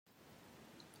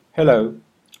Hello,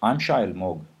 I'm Shail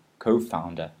Mog,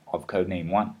 co-founder of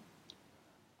Codename One.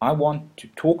 I want to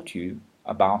talk to you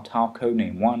about how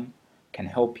Codename One can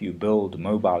help you build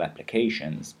mobile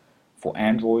applications for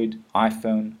Android,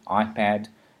 iPhone, iPad,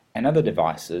 and other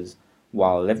devices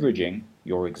while leveraging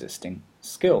your existing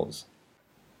skills.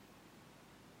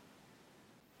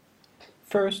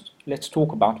 First, let's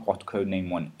talk about what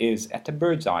Codename One is at a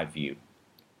bird's eye view.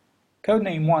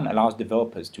 Codename One allows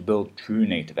developers to build true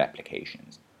native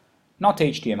applications, not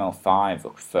HTML5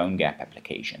 or PhoneGap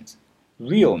applications,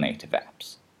 real native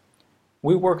apps.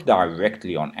 We work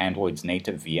directly on Android's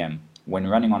native VM when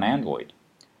running on Android,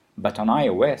 but on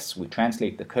iOS we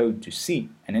translate the code to C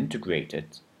and integrate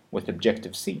it with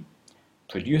Objective-C,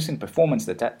 producing performance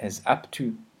that is up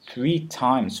to 3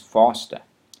 times faster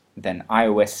than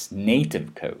iOS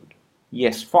native code.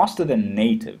 Yes, faster than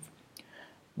native.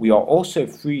 We are also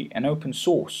free and open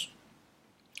source,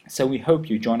 so we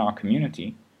hope you join our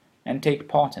community and take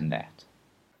part in that.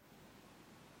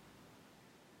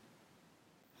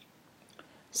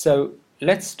 So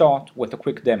let's start with a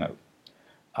quick demo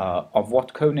of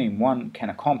what Codename One can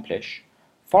accomplish,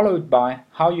 followed by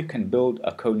how you can build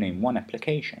a Codename One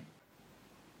application.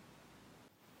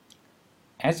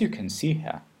 As you can see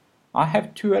here, I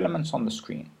have 2 elements on the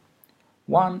screen.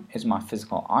 One is my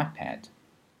physical iPad.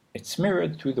 It's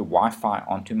mirrored through the Wi-Fi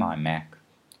onto my Mac,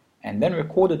 and then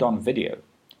recorded on video,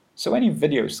 so any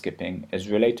video skipping is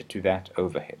related to that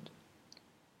overhead.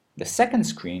 The second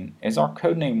screen is our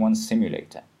Codename One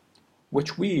simulator,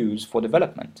 which we use for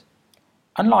development.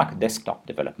 Unlike desktop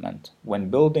development,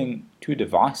 when building 2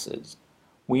 devices,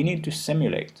 we need to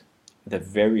simulate the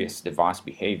various device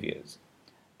behaviors,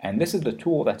 and this is the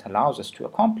tool that allows us to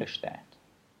accomplish that.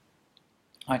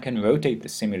 I can rotate the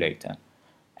simulator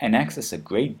and access a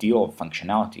great deal of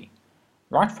functionality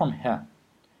right from here,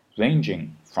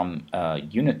 ranging from a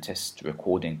unit test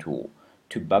recording tool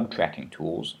to bug tracking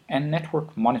tools and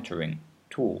network monitoring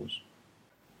tools.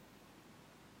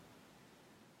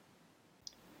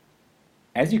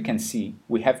 As you can see,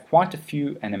 we have quite a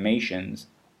few animations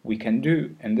we can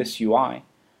do in this UI,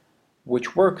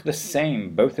 which work the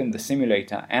same both in the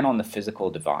simulator and on the physical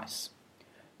device.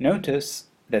 Notice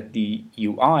that the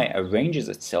UI arranges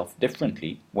itself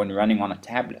differently when running on a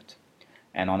tablet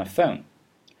and on a phone.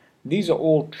 These are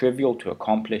all trivial to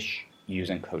accomplish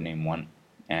using Codename One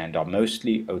and are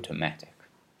mostly automatic.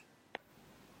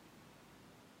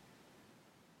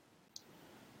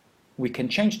 We can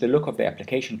change the look of the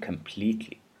application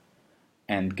completely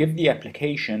and give the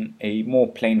application a more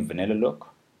plain vanilla look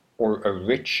or a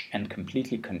rich and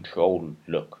completely controlled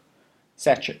look,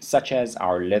 such as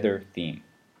our leather theme.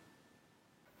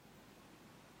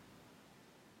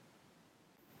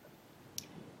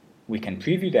 We can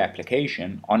preview the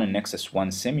application on a Nexus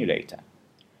One simulator.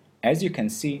 As you can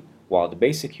see, while the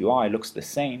basic UI looks the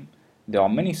same, there are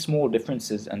many small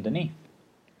differences underneath.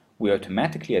 We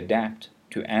automatically adapt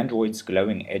to Android's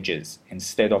glowing edges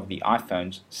instead of the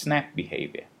iPhone's snap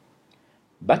behavior.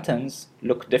 Buttons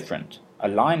look different,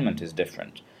 alignment is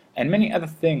different, and many other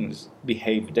things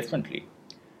behave differently.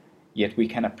 Yet we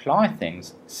can apply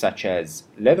things such as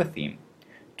leather theme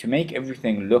to make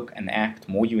everything look and act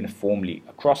more uniformly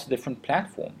across different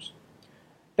platforms.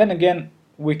 Then again,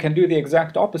 we can do the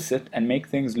exact opposite and make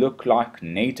things look like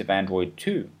native Android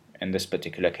 2 in this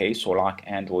particular case, or like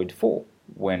Android 4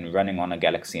 when running on a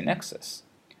Galaxy Nexus.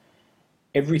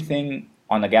 Everything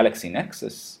on a Galaxy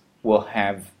Nexus will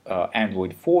have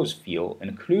Android 4's feel,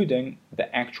 including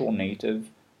the actual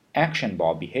native action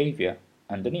bar behavior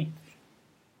underneath.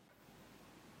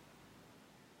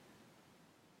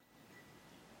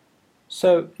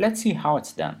 So let's see how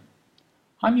it's done.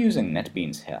 I'm using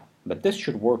NetBeans here, but this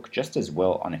should work just as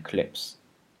well on Eclipse.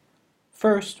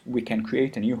 First, we can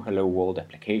create a new Hello World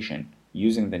application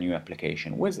using the new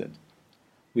application wizard.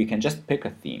 We can just pick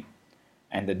a theme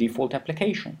and the default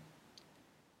application.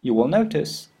 You will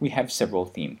notice we have several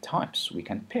theme types we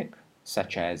can pick,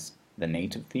 such as the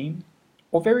native theme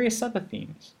or various other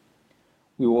themes.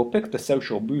 We will pick the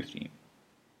Social Brew theme.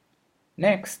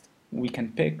 Next, we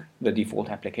can pick the default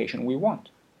application we want.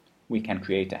 We can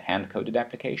create a hand-coded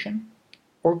application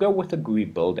or go with a GUI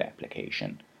Builder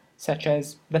application, such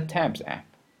as the Tabs app,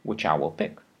 which I will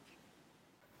pick.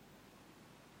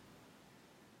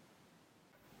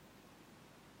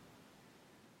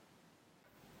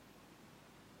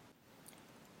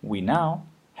 We now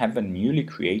have a newly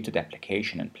created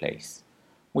application in place,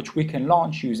 which we can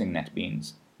launch using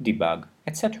NetBeans, debug,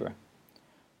 etc.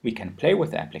 We can play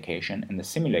with the application in the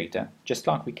simulator just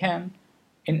like we can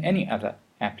in any other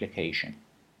application.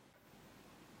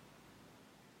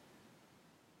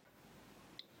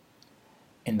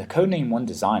 In the Codename One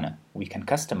Designer, we can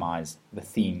customize the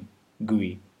theme,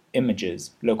 GUI,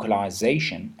 images,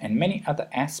 localization, and many other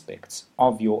aspects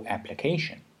of your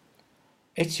application.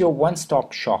 It's your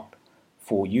one-stop shop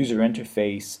for user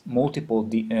interface, multiple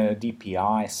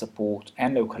DPI support,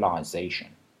 and localization.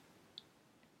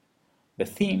 The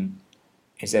theme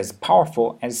is as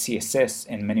powerful as CSS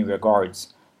in many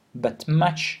regards, but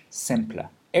much simpler.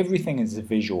 Everything is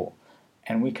visual,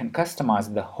 and we can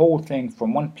customize the whole thing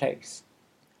from one place.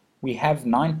 We have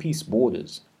 9-piece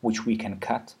borders, which we can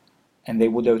cut, and they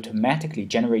would automatically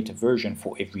generate a version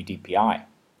for every DPI.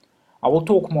 I will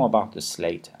talk more about this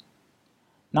later.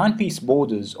 9-piece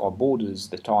borders are borders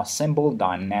that are assembled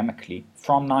dynamically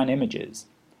from 9 images.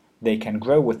 They can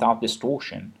grow without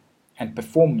distortion and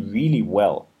perform really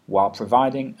well while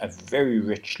providing a very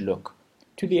rich look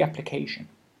to the application.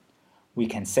 We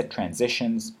can set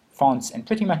transitions, fonts, and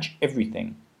pretty much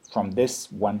everything from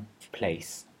this one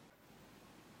place.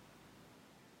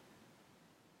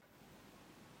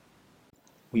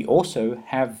 We also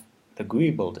have the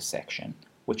GUI Builder section,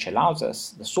 which allows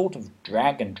us the sort of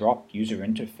drag and drop user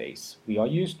interface we are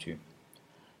used to.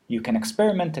 You can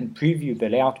experiment and preview the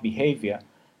layout behavior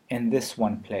in this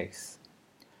one place.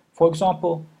 For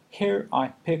example, here I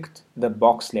picked the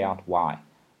box layout Y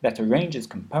that arranges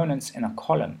components in a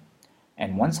column,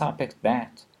 and once I picked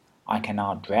that, I can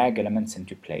now drag elements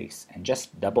into place and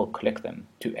just double-click them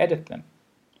to edit them.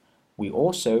 We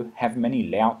also have many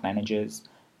layout managers,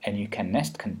 and you can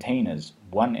nest containers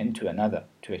one into another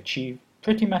to achieve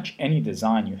pretty much any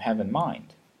design you have in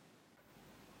mind.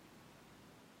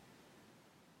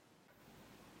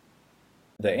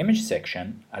 The image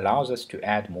section allows us to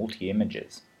add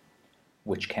multi-images,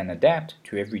 which can adapt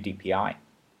to every DPI.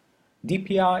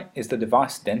 DPI is the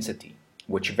device density,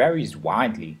 which varies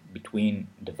widely between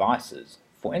devices.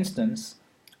 For instance,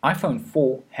 iPhone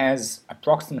 4 has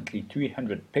approximately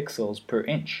 300 pixels per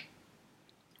inch,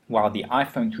 while the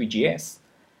iPhone 3GS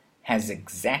has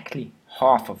exactly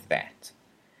half of that.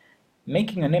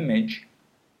 Making an image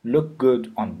look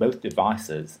good on both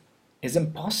devices is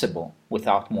impossible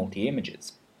without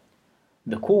multi-images.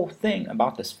 The cool thing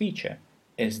about this feature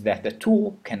is that the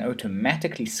tool can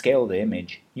automatically scale the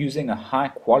image using a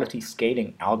high-quality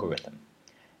scaling algorithm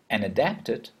and adapt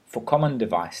it for common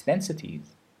device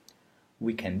densities.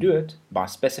 We can do it by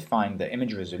specifying the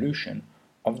image resolution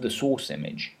of the source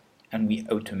image, and we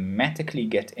automatically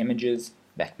get images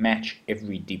that match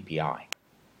every DPI.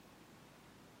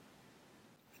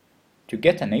 To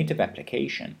get a native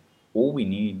application, all we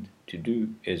need to do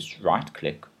is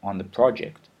right-click on the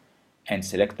project and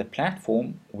select the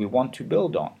platform we want to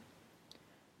build on.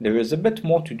 There is a bit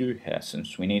more to do here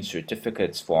since we need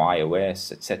certificates for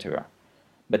iOS, etc.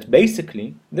 But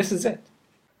basically, this is it.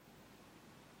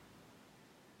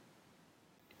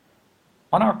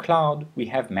 On our cloud, we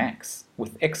have Macs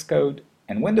with Xcode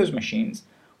and Windows machines,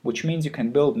 which means you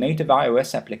can build native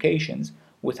iOS applications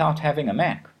without having a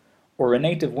Mac, or a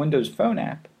native Windows Phone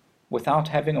app without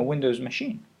having a Windows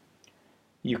machine.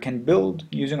 You can build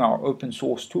using our open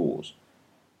source tools,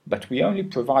 but we only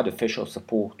provide official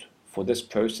support for this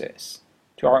process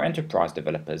to our enterprise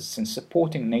developers since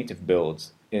supporting native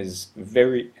builds is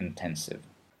very intensive.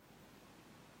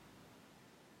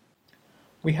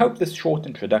 We hope this short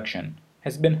introduction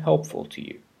has been helpful to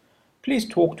you. Please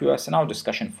talk to us in our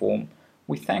discussion forum.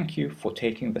 We thank you for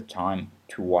taking the time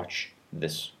to watch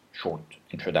this short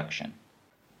introduction.